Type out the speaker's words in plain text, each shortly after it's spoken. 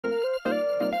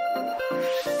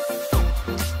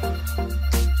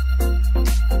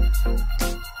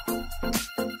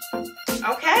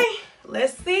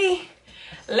let's see.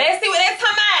 Let's see what that's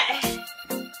talking about.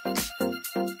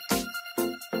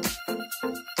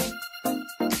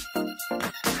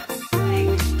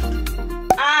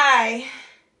 I,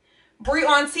 Bri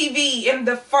on TV, am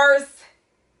the first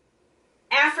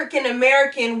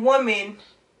African-American woman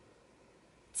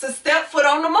to step foot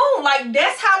on the moon. Like,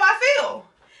 that's how I feel.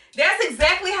 That's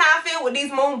exactly how I feel with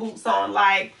these moon boots on.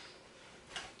 Like,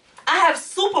 I have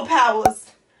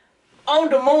superpowers on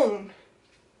the moon.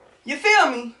 You feel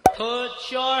me? Put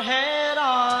your head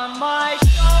on my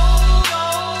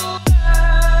shoulder.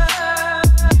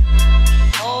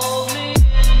 Hold me.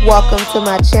 Welcome to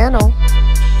my channel.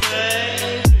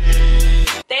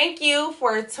 Thank you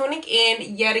for tuning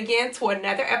in yet again to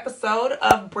another episode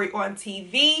of Bri on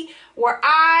TV, where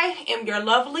I am your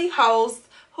lovely host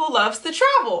who loves to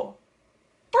travel,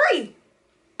 Bri.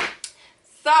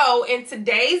 So in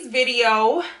today's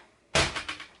video,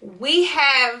 we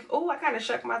have, oh, I kind of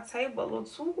shook my table a little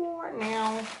too hard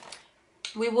now.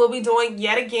 We will be doing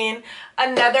yet again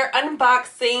another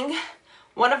unboxing.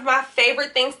 One of my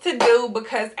favorite things to do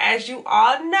because, as you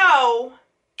all know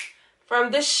from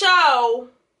the show,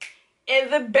 in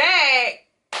the bag,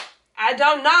 I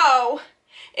don't know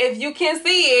if you can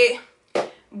see it,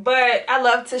 but I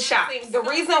love to shop. The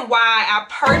reason why I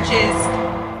purchased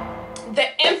the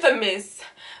infamous,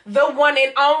 the one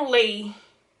and only,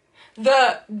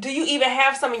 do you even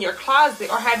have some in your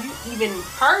closet, or have you even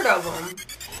heard of them?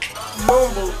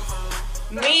 Moon boots.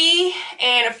 Me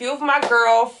and a few of my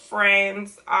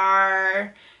girlfriends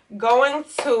are going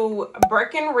to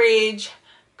Breckenridge,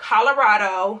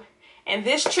 Colorado, and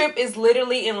this trip is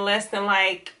literally in less than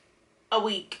like a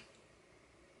week,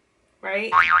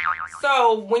 right?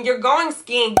 So when you're going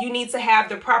skiing, you need to have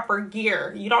the proper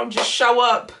gear. You don't just show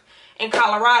up in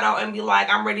Colorado and be like,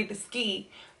 I'm ready to ski,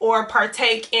 or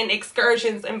partake in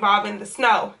excursions involving the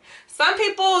snow. Some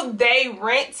people, they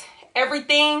rent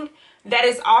everything that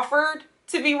is offered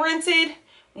to be rented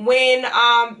when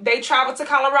they travel to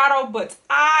Colorado, but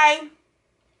I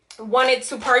wanted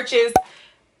to purchase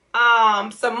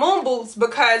some moon boots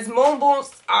because moon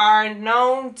boots are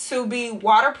known to be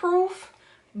waterproof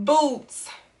boots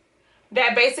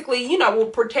that basically, you know, will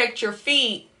protect your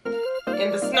feet in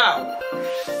the snow.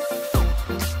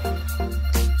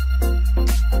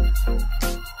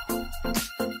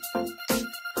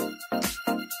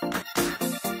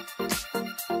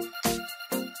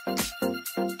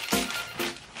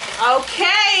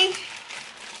 Okay.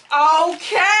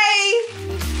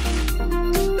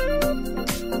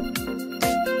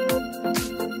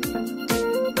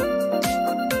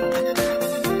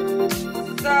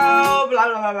 So, blah,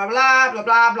 blah, blah, blah, blah,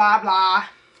 blah, blah, blah.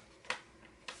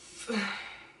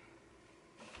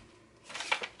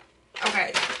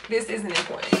 Okay, this isn't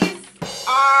important. These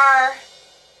are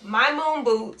my moon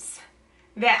boots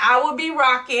that I will be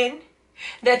rocking,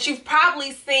 that you've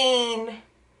probably seen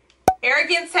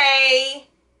Arrogant Tay,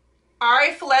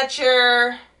 Ari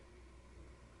Fletcher,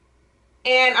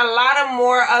 and a lot of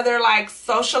more other like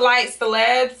socialite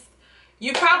celebs.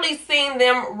 You've probably seen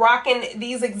them rocking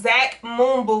these exact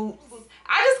moon boots.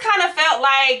 I just kind of felt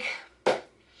like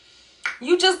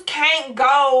you just can't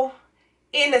go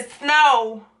in the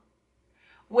snow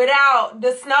without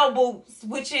the snow boots,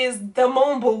 which is the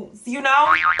moon boots, you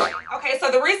know? Okay, so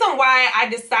the reason why I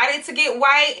decided to get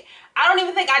white, I don't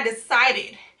even think I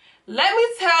decided. Let me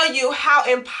tell you how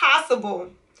impossible,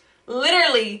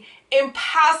 literally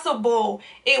impossible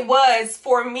it was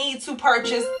for me to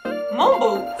purchase moon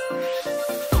boots.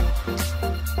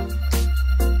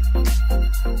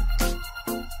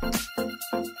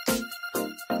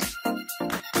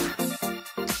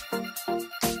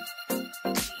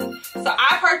 So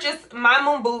I purchased my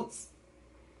moon boots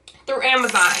through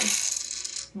Amazon.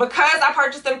 Because I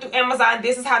purchased them through Amazon,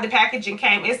 this is how the packaging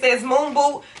came. It says moon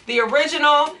boot, the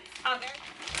original.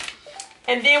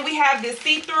 And then we have this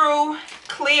see-through,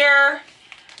 clear,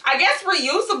 I guess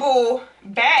reusable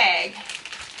bag.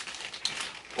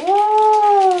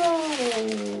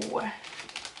 Ooh.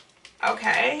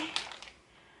 Okay.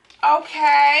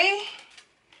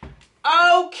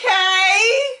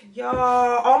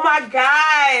 Y'all, oh my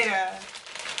God.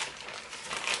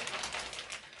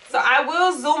 So I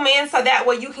will zoom in so that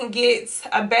way you can get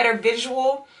a better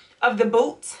visual of the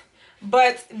boot.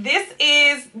 But this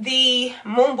is the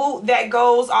moon boot that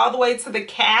goes all the way to the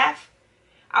calf.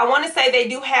 I want to say they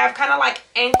do have kind of like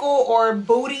ankle or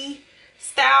booty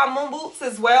style moon boots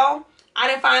as well. I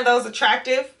didn't find those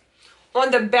attractive. On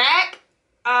the back,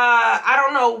 I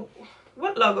don't know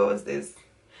what logo is this.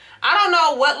 I don't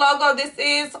know what logo this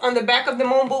is on the back of the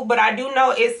moon boot, but I do know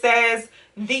it says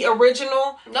the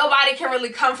original. Nobody can really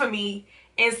come for me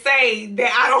and say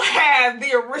that I don't have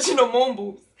the original moon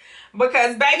boots.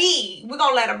 Because, baby, we're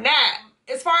going to let them nap.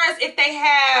 As far as if they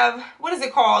have, what is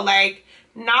it called? Like,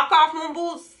 knockoff moon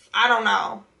boots? I don't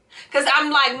know. Because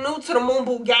I'm, like, new to the moon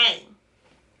boot game.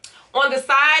 On the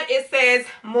side, it says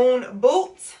moon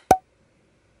boots.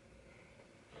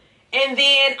 And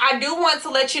then I do want to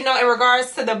let you know in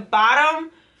regards to the bottom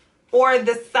or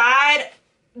the side,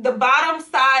 the bottom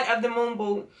side of the moon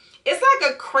boot. It's like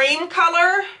a cream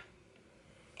color.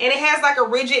 And it has like a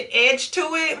rigid edge to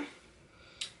it.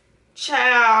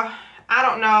 Child, I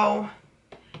don't know.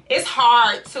 It's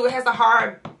hard too. It has a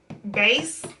hard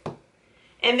base.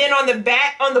 And then on the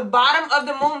back, on the bottom of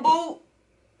the moon boot,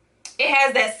 it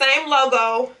has that same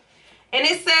logo. And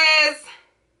it says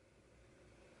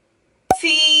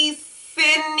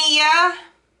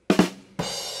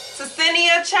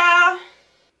Tecnica, child.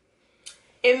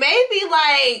 It may be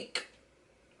like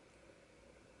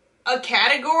a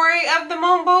category of the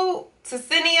moon boot,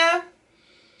 Tecnica.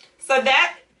 So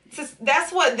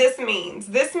that's what this means.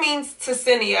 This means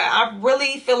Tecnica. I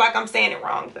really feel like I'm saying it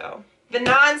wrong though. The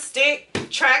non-stick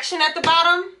traction at the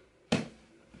bottom.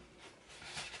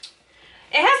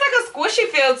 It has like a squishy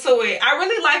feel to it. I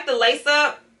really like the lace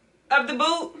up of the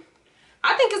boot.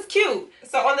 I think it's cute.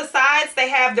 So on the sides, they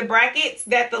have the brackets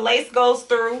that the lace goes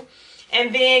through.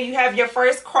 And then you have your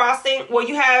first crossing. Well,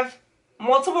 you have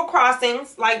multiple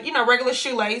crossings, like, you know, regular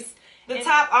shoelace. The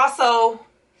top also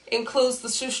includes the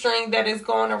shoestring that is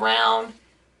going around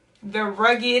the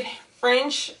rugged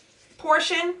fringe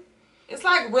portion. It's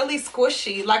like really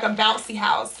squishy, like a bouncy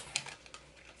house.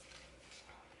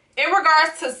 In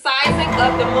regards to sizing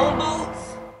of the moon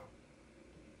boots,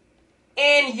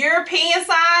 in European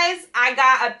size, I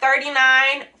got a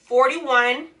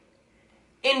 39-41.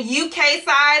 In UK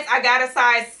size, I got a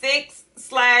size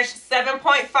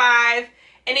 6/7.5.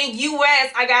 And in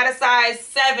US, I got a size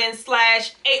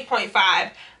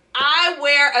 7/8.5. I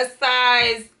wear a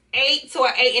size 8 to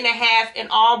an 8.5 in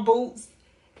all boots.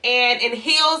 And in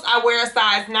heels, I wear a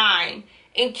size 9.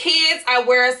 In kids, I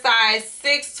wear a size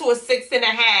 6 to a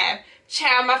 6.5.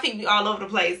 Child, my feet be all over the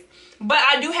place. But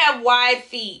I do have wide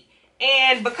feet.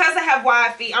 And because I have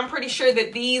wide feet, I'm pretty sure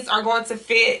that these are going to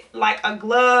fit like a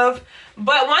glove.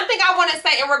 But one thing I want to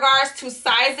say in regards to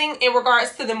sizing, in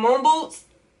regards to the moon boots.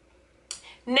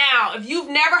 Now, if you've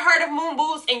never heard of moon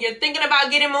boots and you're thinking about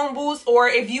getting moon boots, or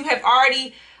if you have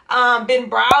already been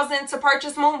browsing to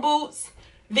purchase moon boots,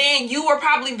 then you were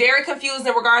probably very confused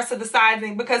in regards to the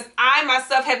sizing, because I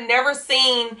myself have never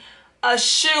seen a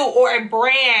shoe or a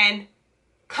brand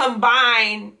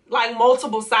combine like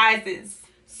multiple sizes.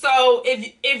 So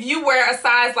if you wear a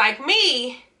size like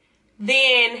me,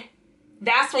 then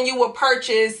that's when you will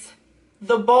purchase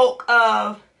the bulk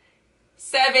of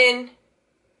 7,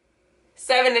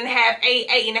 7.5, 8,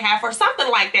 8.5, or something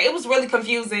like that. It was really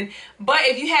confusing. But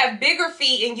if you have bigger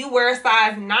feet and you wear a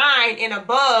size 9 and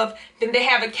above, then they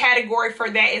have a category for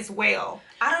that as well.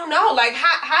 I don't know. Like,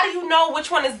 how do you know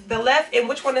which one is the left and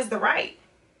which one is the right?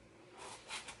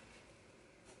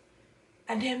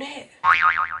 I damn that.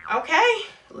 Okay,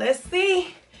 let's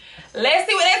see. Let's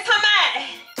see what they're talking about.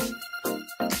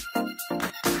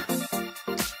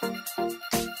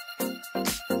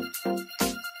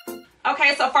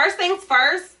 Okay, so first things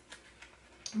first,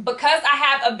 because I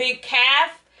have a big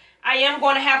calf, I am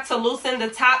going to have to loosen the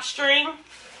top string.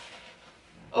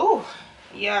 Oh,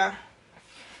 yeah.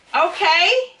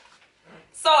 Okay,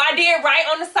 so I did right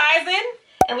on the sizing.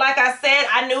 And like I said,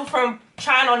 I knew from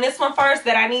trying on this one first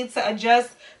that I need to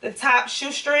adjust the top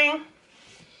shoestring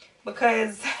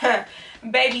because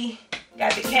baby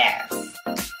got the calves.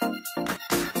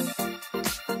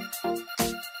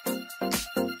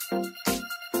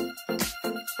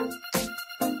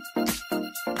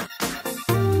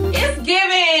 It's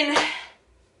giving,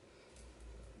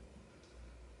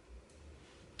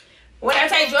 when I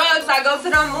take drugs, I go to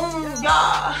the moon,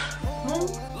 y'all.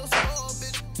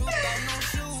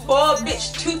 Spoiled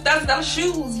bitch, $2,000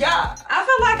 shoes, y'all. I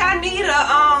feel like I need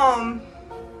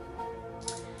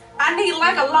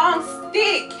like a long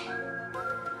stick,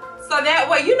 so that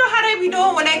way, you know how they be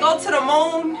doing when they go to the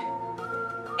moon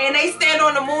and they stand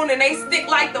on the moon and they stick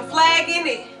like the flag in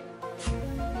it.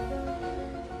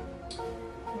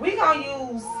 We gonna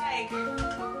use, like,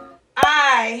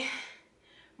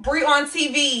 Bri on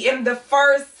TV am the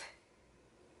first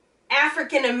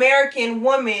African American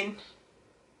woman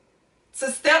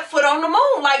to step foot on the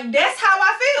moon. Like, that's how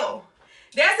I feel.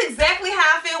 That's exactly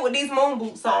how I feel with these moon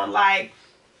boots on. Like,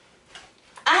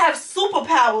 I have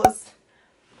superpowers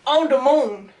on the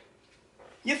moon.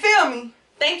 You feel me?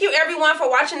 Thank you everyone for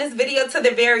watching this video to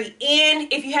the very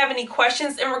end. If you have any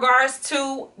questions in regards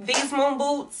to these moon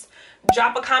boots,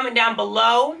 drop a comment down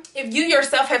below. If you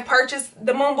yourself have purchased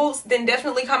the moon boots, then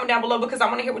definitely comment down below because I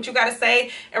want to hear what you got to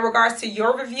say in regards to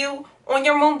your review on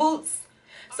your moon boots.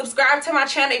 Subscribe to my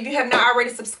channel if you have not already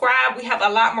subscribed. We have a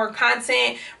lot more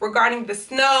content regarding the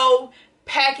snow,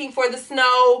 packing for the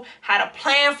snow, how to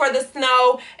plan for the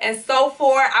snow, and so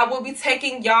forth. I will be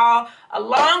taking y'all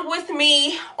along with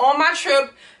me on my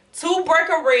trip to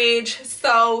Breckenridge,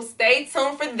 so stay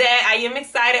tuned for that. I am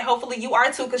excited. Hopefully you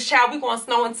are too, because child, we going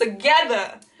snowing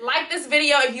together. Like this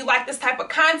video if you like this type of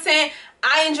content.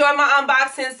 I enjoy my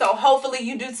unboxing, so hopefully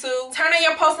you do too. Turn on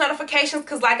your post notifications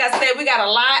because like I said, we got a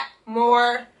lot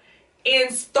more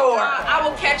in store. I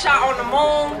will catch y'all on the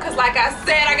moon because like I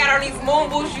said, I got on these moon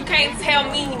boots. You can't tell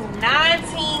me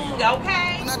nothing,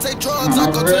 okay? When I take drugs,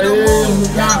 I go to the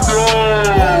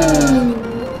moon.